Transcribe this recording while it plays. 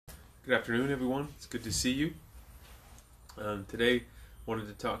Good afternoon, everyone. It's good to see you. Today, I wanted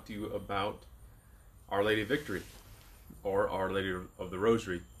to talk to you about Our Lady of Victory, or Our Lady of the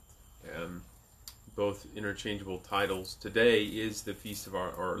Rosary. Both interchangeable titles. Today is the feast of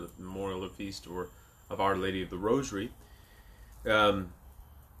or the memorial feast, or of Our Lady of the Rosary. I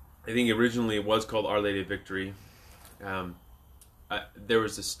think originally it was called Our Lady of Victory. There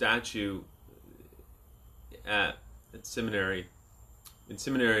was a statue at seminary. In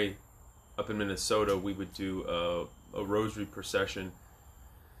seminary up in Minnesota, we would do a rosary procession.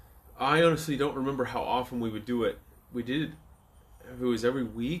 I honestly don't remember how often we would do it. We did it, if it was every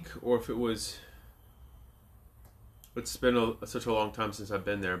week, or if it was... It's been such a long time since I've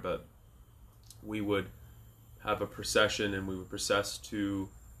been there, but we would have a procession, and we would process to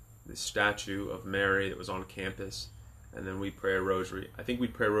the statue of Mary that was on campus, and then we'd pray a rosary. I think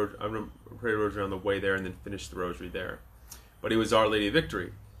we'd pray a rosary, pray a rosary on the way there, and then finish the rosary there. But it was Our Lady of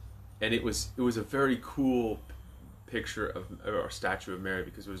Victory, and it was a very cool picture of our statue of Mary,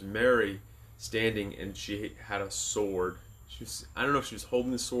 because it was Mary standing, and she had a sword. I don't know if she was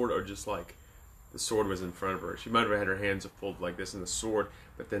holding the sword or just like the sword was in front of her. She might have had her hands folded like this in the sword,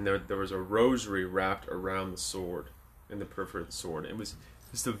 but then there was a rosary wrapped around the sword, in the periphery of the sword. It was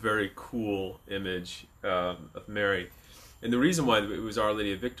just a very cool image of Mary. And the reason why it was Our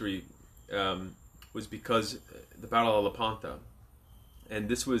Lady of Victory was because the Battle of Lepanto, and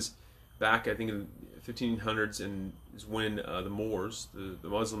this was back, I think, in the 1500s, and is when the Moors, the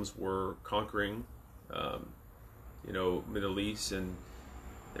Muslims, were conquering, Middle East, and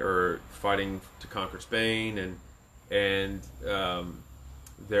they were fighting to conquer Spain, and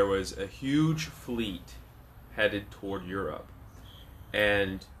there was a huge fleet headed toward Europe,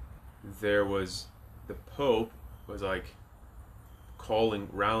 and there was the Pope was like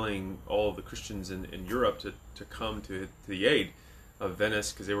rallying all of the Christians in Europe to come to the aid of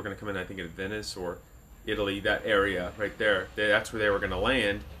Venice, because they were going to come in, I think, in Venice or Italy, that area right there. That's where they were going to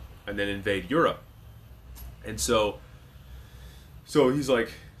land and then invade Europe. And so he's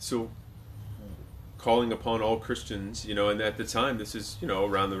like, calling upon all Christians, and at the time, this is,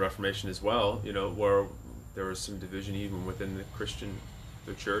 around the Reformation as well, where there was some division even within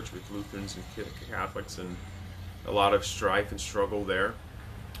the church, with Lutherans and Catholics, and a lot of strife and struggle there,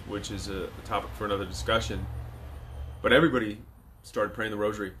 which is a topic for another discussion. But everybody started praying the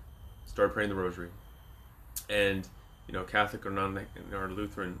rosary, and Catholic or non or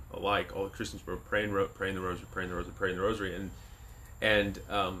Lutheran alike, all the Christians were praying the rosary, and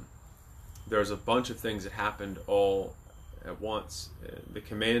there was a bunch of things that happened all at once. The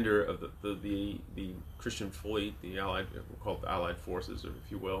commander of the Christian fleet, the Allied, we'll call it the Allied forces, or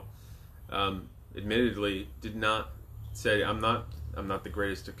if you will, admittedly did not say, I'm not the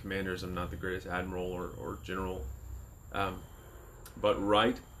greatest of commanders, I'm not the greatest admiral or general, but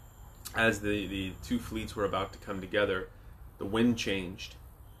right as the two fleets were about to come together, the wind changed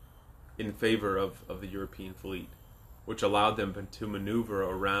in favor of the European fleet, which allowed them to maneuver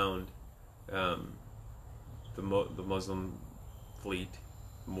around the Muslim fleet,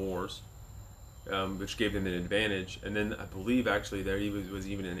 Moors, which gave them an advantage. And then I believe actually there was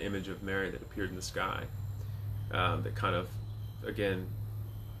even an image of Mary that appeared in the sky, that kind of, again,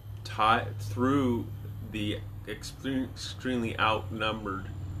 through the extremely outnumbered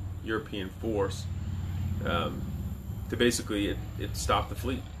European force, to basically it stopped the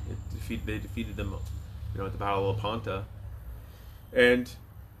fleet. They defeated them, at the Battle of Lepanto, and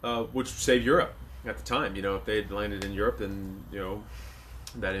which saved Europe at the time. If they had landed in Europe, then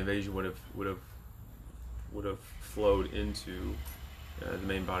that invasion would have flowed into the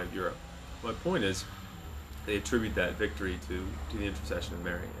main body of Europe. My point is, they attribute that victory to the intercession of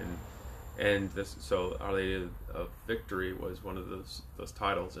Mary, and so Our Lady of Victory was one of those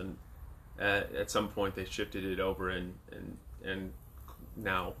titles, and at some point they shifted it over, and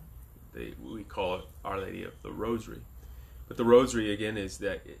now we call it Our Lady of the Rosary. But the Rosary, again, is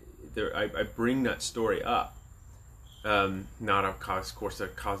that I bring that story up, not of course to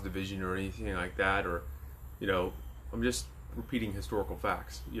cause division or anything like that, or I'm just repeating historical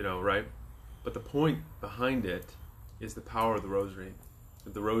facts, right? But the point behind it is the power of the Rosary.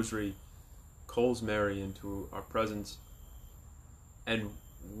 The Rosary calls Mary into our presence. And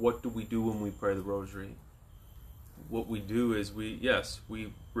what do we do when we pray the Rosary? What we do is we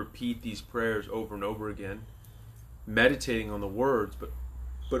repeat these prayers over and over again, meditating on the words,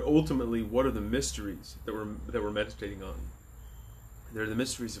 but ultimately, what are the mysteries that we're meditating on? They're the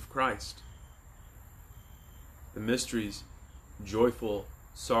mysteries of Christ. The mysteries, joyful,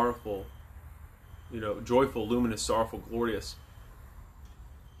 sorrowful, joyful, luminous, sorrowful, glorious,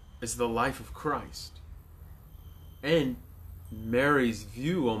 is the life of Christ. And Mary's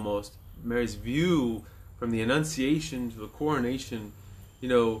view almost Mary's view from the Annunciation to the coronation,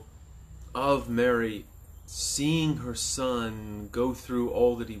 of Mary, seeing her son go through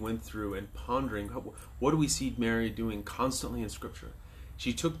all that he went through and pondering. What do we see Mary doing constantly in Scripture?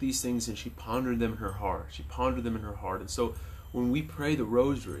 She took these things and she pondered them in her heart. She pondered them in her heart. And so when we pray the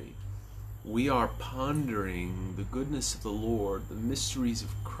Rosary, we are pondering the goodness of the Lord, the mysteries of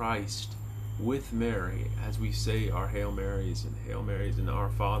Christ with Mary as we say our Hail Marys and Our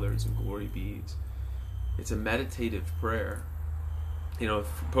Fathers and Glory Bees. It's a meditative prayer.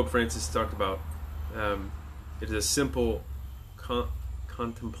 Pope Francis talked about it is a simple,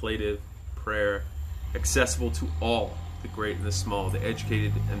 contemplative prayer, accessible to all, the great and the small, the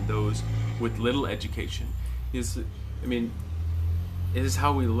educated and those with little education. It is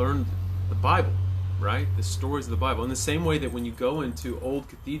how we learned the Bible, right? The stories of the Bible. In the same way that when you go into old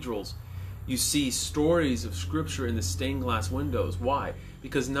cathedrals, you see stories of Scripture in the stained glass windows. Why?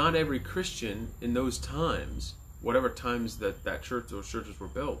 Because not every Christian in those times, whatever times that church or churches were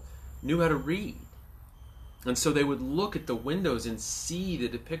built, knew how to read. And so they would look at the windows and see the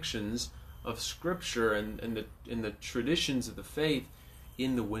depictions of Scripture and the traditions of the faith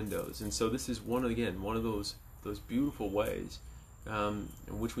in the windows. And so this is one of those beautiful ways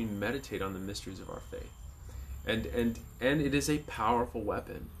in which we meditate on the mysteries of our faith. And it is a powerful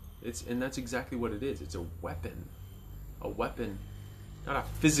weapon. And that's exactly what it is. It's a weapon. A weapon, not a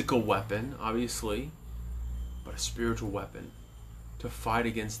physical weapon, obviously, but a spiritual weapon to fight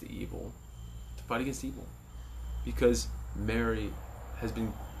against the evil. To fight against evil. Because Mary has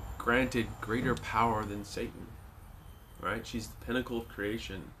been granted greater power than Satan. Right? She's the pinnacle of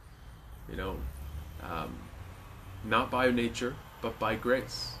creation. Not by nature, but by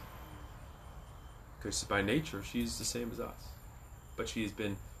grace. Because by nature, she's the same as us. But she has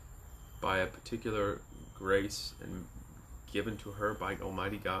been, by a particular grace and given to her by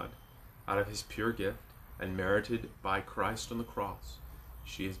Almighty God, out of His pure gift, and merited by Christ on the cross,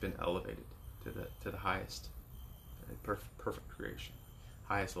 she has been elevated to the highest, perfect creation,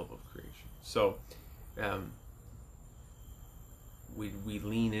 highest level of creation. So, we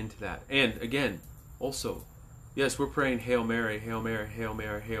lean into that. And again, also, yes, we're praying Hail Mary, Hail Mary, Hail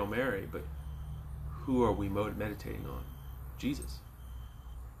Mary, Hail Mary, but who are we meditating on? Jesus.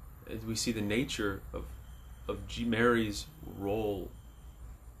 As we see the nature of Mary's role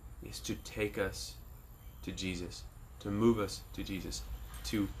is to take us to Jesus, to move us to Jesus,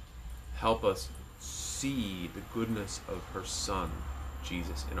 to help us see the goodness of her Son,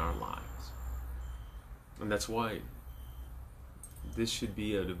 Jesus, in our lives. And that's why this should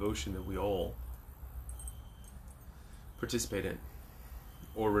be a devotion that we all participate in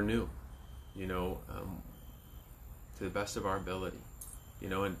or renew, to the best of our ability.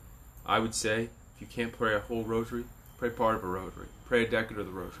 And I would say, if you can't pray a whole rosary, pray part of a rosary. Pray a decade of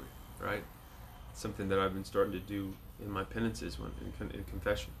the rosary, right? It's something that I've been starting to do in my penances in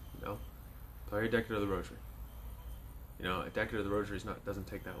confession, Pray a decade of the rosary. A decade of the rosary doesn't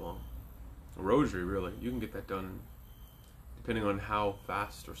take that long. A rosary, really, you can get that done depending on how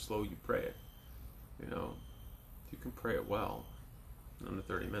fast or slow you pray it. You can pray it well in under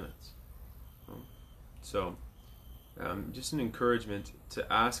 30 minutes. So, just an encouragement to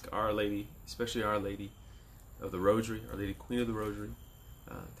ask Our Lady, especially Our Lady of the Rosary, Our Lady Queen of the Rosary,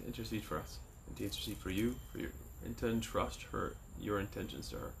 to intercede for us, and to intercede for you, and to entrust your intentions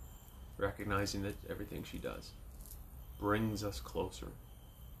to her, recognizing that everything she does brings us closer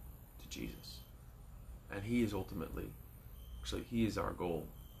to Jesus. And He is He is our goal,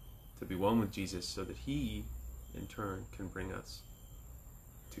 to be one with Jesus, so that He, in turn, can bring us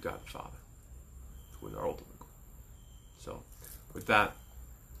to God the Father, with our ultimate goal. So, with that,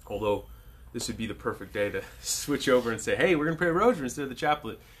 although this would be the perfect day to switch over and say, hey, we're going to pray a rosary instead of the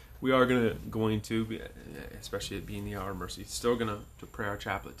chaplet, we are going to, especially it being the hour of mercy, still going to pray our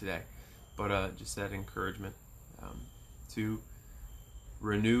chaplet today. But just that encouragement to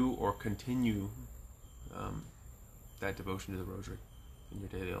renew or continue that devotion to the rosary in your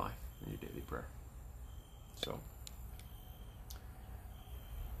daily life, in your daily prayer. So,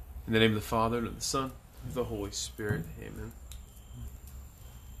 in the name of the Father, and of the Son, and of the Holy Spirit, amen.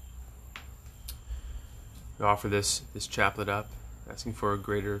 We offer this chaplet up, asking for a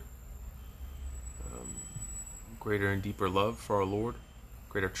greater and deeper love for our Lord,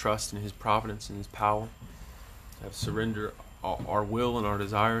 greater trust in His providence and His power, have surrender our will and our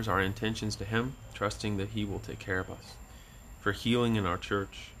desires, our intentions to Him, trusting that He will take care of us, for healing in our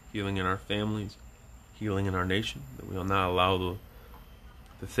church, healing in our families, healing in our nation, that we will not allow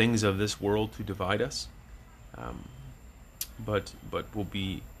the things of this world to divide us, but will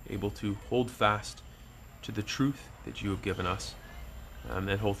be able to hold fast to the truth that You have given us, and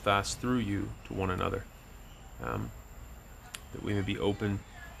hold fast through you to one another, that we may be open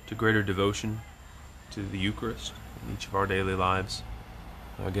to greater devotion to the Eucharist in each of our daily lives.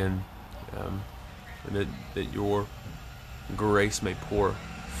 Again, and that your grace may pour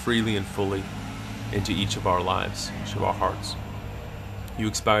freely and fully into each of our lives, each of our hearts. You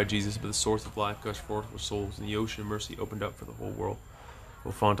expired, Jesus, but the source of life gushed forth for souls, and the ocean of mercy opened up for the whole world.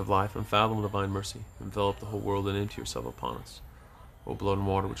 O font of life, unfathomable divine mercy, envelop the whole world and empty yourself upon us. O blood and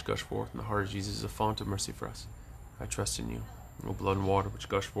water which gush forth in the heart of Jesus is a font of mercy for us. I trust in you. O blood and water which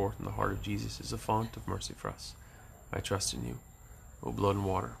gush forth in the heart of Jesus is a font of mercy for us. I trust in you. O blood and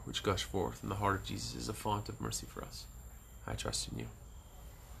water which gush forth in the heart of Jesus is a font of mercy for us. I trust in you.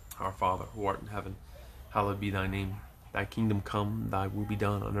 Our Father, who art in heaven, hallowed be thy name. Thy kingdom come, thy will be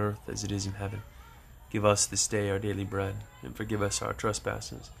done on earth as it is in heaven. Give us this day our daily bread, and forgive us our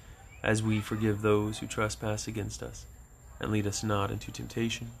trespasses, as we forgive those who trespass against us. And lead us not into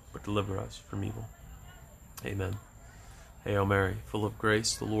temptation, but deliver us from evil. Amen. Hail Mary, full of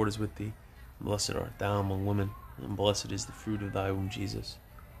grace, the Lord is with thee. Blessed art thou among women, and blessed is the fruit of thy womb, Jesus.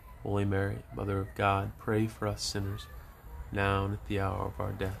 Holy Mary, Mother of God, pray for us sinners, now and at the hour of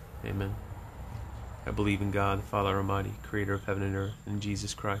our death. Amen. I believe in God, the Father Almighty, creator of heaven and earth, and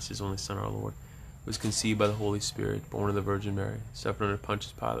Jesus Christ, his only Son, our Lord, who was conceived by the Holy Spirit, born of the Virgin Mary, suffered under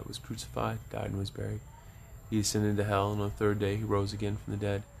Pontius Pilate, was crucified, died, and was buried. He ascended into hell, and on the third day he rose again from the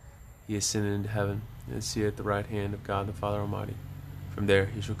dead. He ascended into heaven, and is seated at the right hand of God the Father Almighty. From there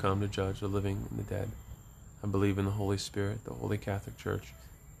he shall come to judge the living and the dead. I believe in the Holy Spirit, the Holy Catholic Church,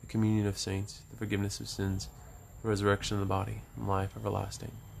 the communion of saints, the forgiveness of sins, the resurrection of the body, and life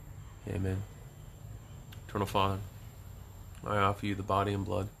everlasting. Amen. Eternal Father, I offer you the body and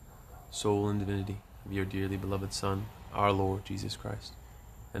blood, soul and divinity of your dearly beloved Son, our Lord Jesus Christ,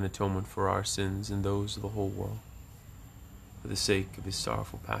 an atonement for our sins and those of the whole world. For the sake of his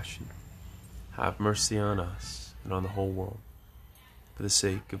sorrowful passion, have mercy on us and on the whole world. For the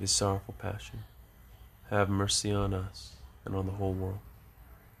sake of his sorrowful passion, have mercy on us and on the whole world.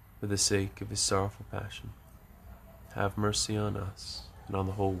 For the sake of his sorrowful passion, have mercy on us and on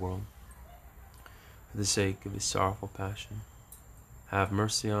the whole world. For the sake of his sorrowful passion, have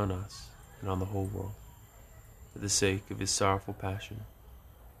mercy on us and on the whole world. For the sake of his sorrowful passion,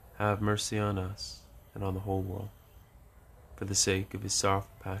 have mercy on us and on the whole world. For the sake of his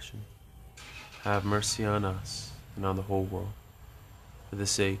sorrowful passion, have mercy on us and on the whole world. For the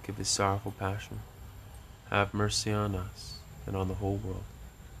sake of his sorrowful passion, have mercy on us and on the whole world.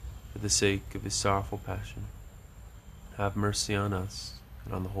 For the sake of his sorrowful passion, have mercy on us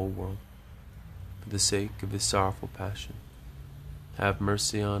and on the whole world. For the sake of his sorrowful passion, have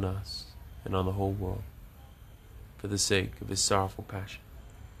mercy on us and on the whole world. For the sake of his sorrowful passion,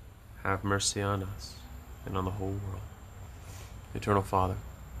 have mercy on us and on the whole world. Eternal Father,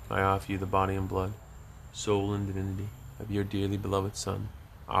 I offer you the body and blood, soul and divinity of your dearly beloved Son,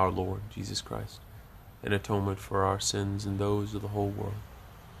 our Lord Jesus Christ, an atonement for our sins and those of the whole world.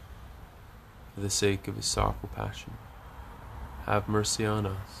 For the sake of his sorrowful passion, have mercy on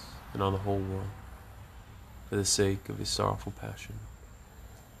us and on the whole world. For the sake of his sorrowful passion,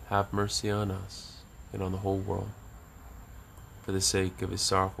 have mercy on us and on the whole world. For the sake of his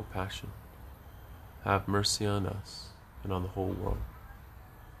sorrowful passion, have mercy on us and on the whole world.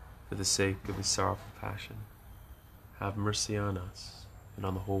 For the sake of his sorrowful passion, have mercy on us and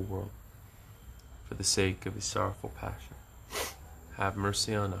on the whole world. For the sake of his sorrowful passion, have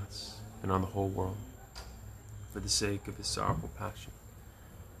mercy on us and on the whole world. For the sake of his sorrowful passion,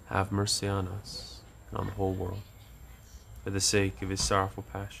 have mercy on us and on the whole world. For the sake of his sorrowful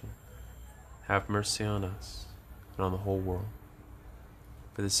passion, have mercy on us and on the whole world.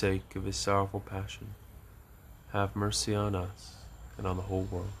 For the sake of his sorrowful passion, have mercy on us and on the whole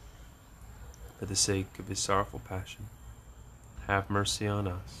world. For the sake of his sorrowful passion, have mercy on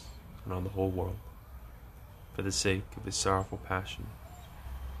us and on the whole world. For the sake of his sorrowful passion,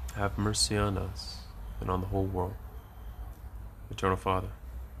 have mercy on us and on the whole world. Eternal Father,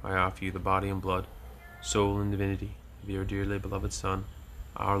 I offer you the body and blood, soul and divinity of your dearly beloved Son,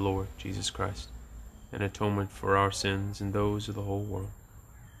 our Lord Jesus Christ, an atonement for our sins and those of the whole world.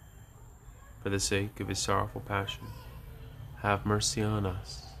 For the sake of his sorrowful passion, have mercy on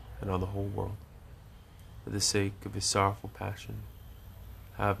us and on the whole world. For the sake of his sorrowful passion,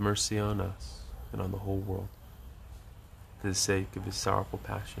 have mercy on us and on the whole world. For the sake of his sorrowful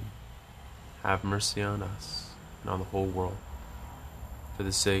passion, have mercy on us and on the whole world. For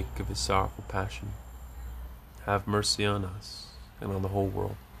the sake of his sorrowful passion, have mercy on us and on the whole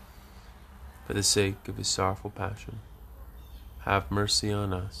world. For the sake of his sorrowful passion, have mercy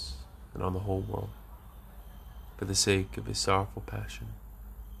on us and on the whole world. for the sake of his sorrowful passion,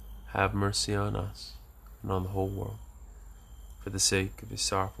 have mercy on us and on the whole world. For the sake of his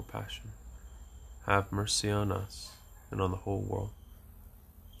sorrowful passion, have mercy on us and on the whole world.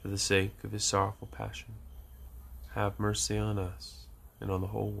 For the sake of his sorrowful passion, have mercy on us and on the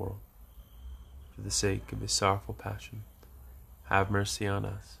whole world. For the sake of his sorrowful passion, have mercy on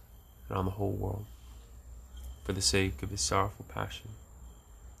us and on the whole world. For the sake of his sorrowful passion,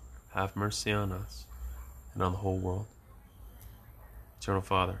 have mercy on us and on the whole world. Eternal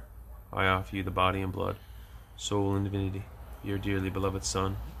Father, I offer you the body and blood, soul and divinity of your dearly beloved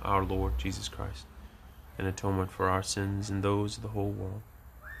Son, our Lord Jesus Christ, an atonement for our sins and those of the whole world.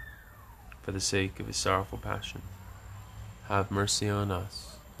 For the sake of his sorrowful passion, have mercy on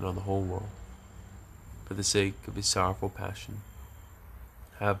us and on the whole world. For the sake of his sorrowful passion,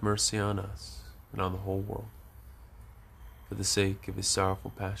 have mercy on us and on the whole world. For the sake of his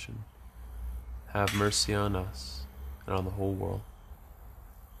sorrowful passion, have mercy on us and on the whole world.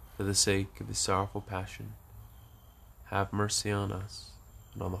 For the sake of his sorrowful passion, have mercy on us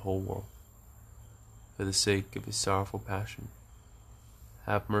and on the whole world. For the sake of his sorrowful passion,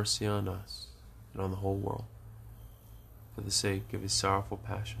 have mercy on us and on the whole world. For the sake of his sorrowful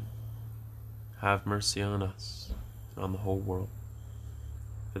passion, have mercy on us and on the whole world.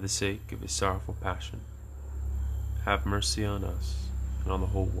 For the sake of his sorrowful passion, have mercy on us and on the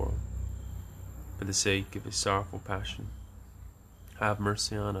whole world. For the sake of his sorrowful passion, have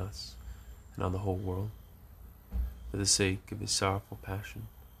mercy on us and on the whole world. For the sake of his sorrowful passion,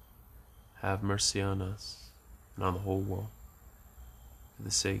 have mercy on us and on the whole world. For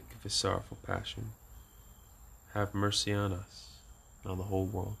the sake of his sorrowful passion, have mercy on us and on the whole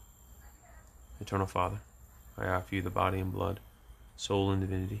world. Eternal Father, I offer you the body and blood, soul and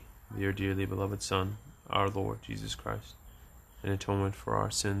divinity of your dearly beloved Son, our Lord Jesus Christ, an atonement for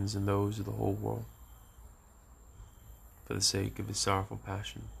our sins and those of the whole world. For the sake of his sorrowful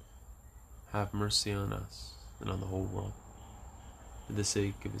passion, have mercy on us and on the whole world. For the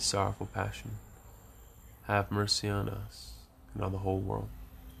sake of his sorrowful passion, have mercy on us and on the whole world.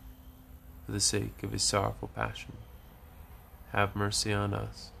 For the sake of his sorrowful passion, have mercy on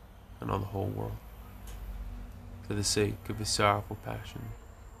us and on the whole world. For the sake of his sorrowful passion,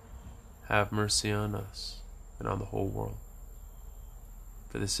 have mercy on us and on the whole world.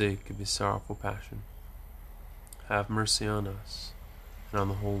 For the sake of his sorrowful passion, have mercy on us and on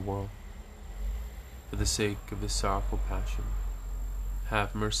the whole world. For the sake of his sorrowful passion,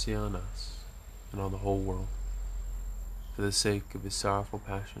 have mercy on us and on the whole world. For the sake of his sorrowful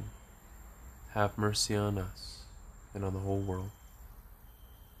passion, have mercy on us and on the whole world.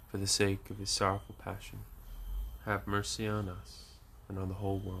 For the sake of his sorrowful passion, have mercy on us and on the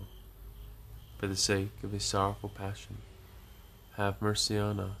whole world. For the sake of his sorrowful passion, have mercy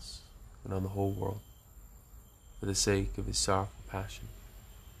on us and on the whole world. For the sake of his sorrowful passion,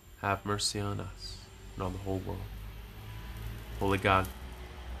 have mercy on us and on the whole world. Holy God,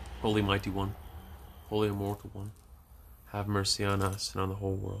 Holy Mighty One, Holy Immortal One, have mercy on us and on the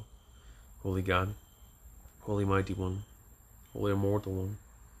whole world. Holy God, Holy Mighty One, Holy Immortal One,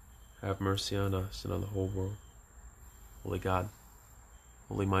 have mercy on us and on the whole world. Holy God,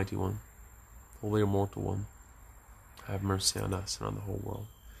 Holy Mighty One, Holy Immortal One, have mercy on us and on the whole world.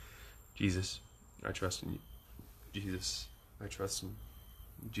 Jesus, I trust in you. Jesus, I trust in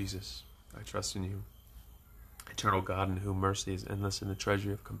you. Jesus, I trust in you. Eternal God, in whom mercy is endless and the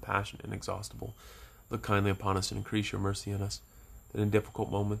treasury of compassion inexhaustible, look kindly upon us and increase your mercy in us, that in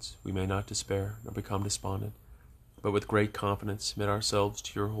difficult moments we may not despair nor become despondent, but with great confidence submit ourselves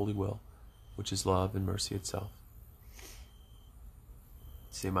to your holy will, which is love and mercy itself.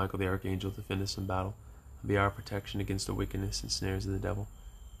 Saint Michael the Archangel, defend us in battle, and be our protection against the wickedness and snares of the devil.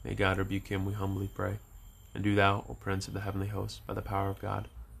 May God rebuke him, we humbly pray. And do thou, O Prince of the heavenly host, by the power of God,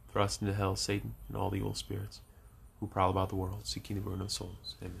 thrust into hell Satan and all the evil spirits, who prowl about the world, seeking the ruin of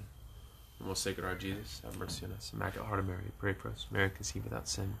souls. Amen. O most sacred heart Jesus, have mercy on us. Immaculate Heart of Mary, pray for us. Mary conceived without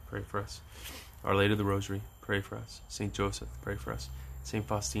sin, pray for us. Our Lady of the Rosary, pray for us. Saint Joseph, pray for us. Saint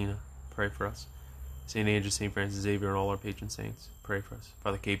Faustina, pray for us. Saint Andrew, Saint Francis Xavier, and all our patron saints, pray for us.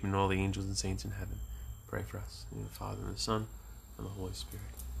 Father Cape and all the angels and saints in heaven, pray for us. In the name of the Father, and the Son, and the Holy Spirit.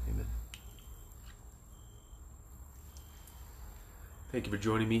 Amen. Thank you for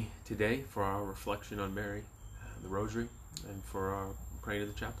joining me today for our reflection on Mary, the Rosary, and for our praying to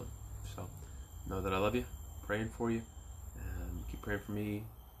the Chaplet. So, know that I love you, praying for you, and keep praying for me,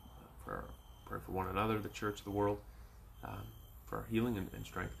 pray for one another, the church, the world, for our healing and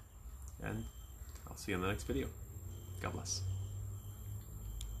strength. And I'll see you in the next video. God bless.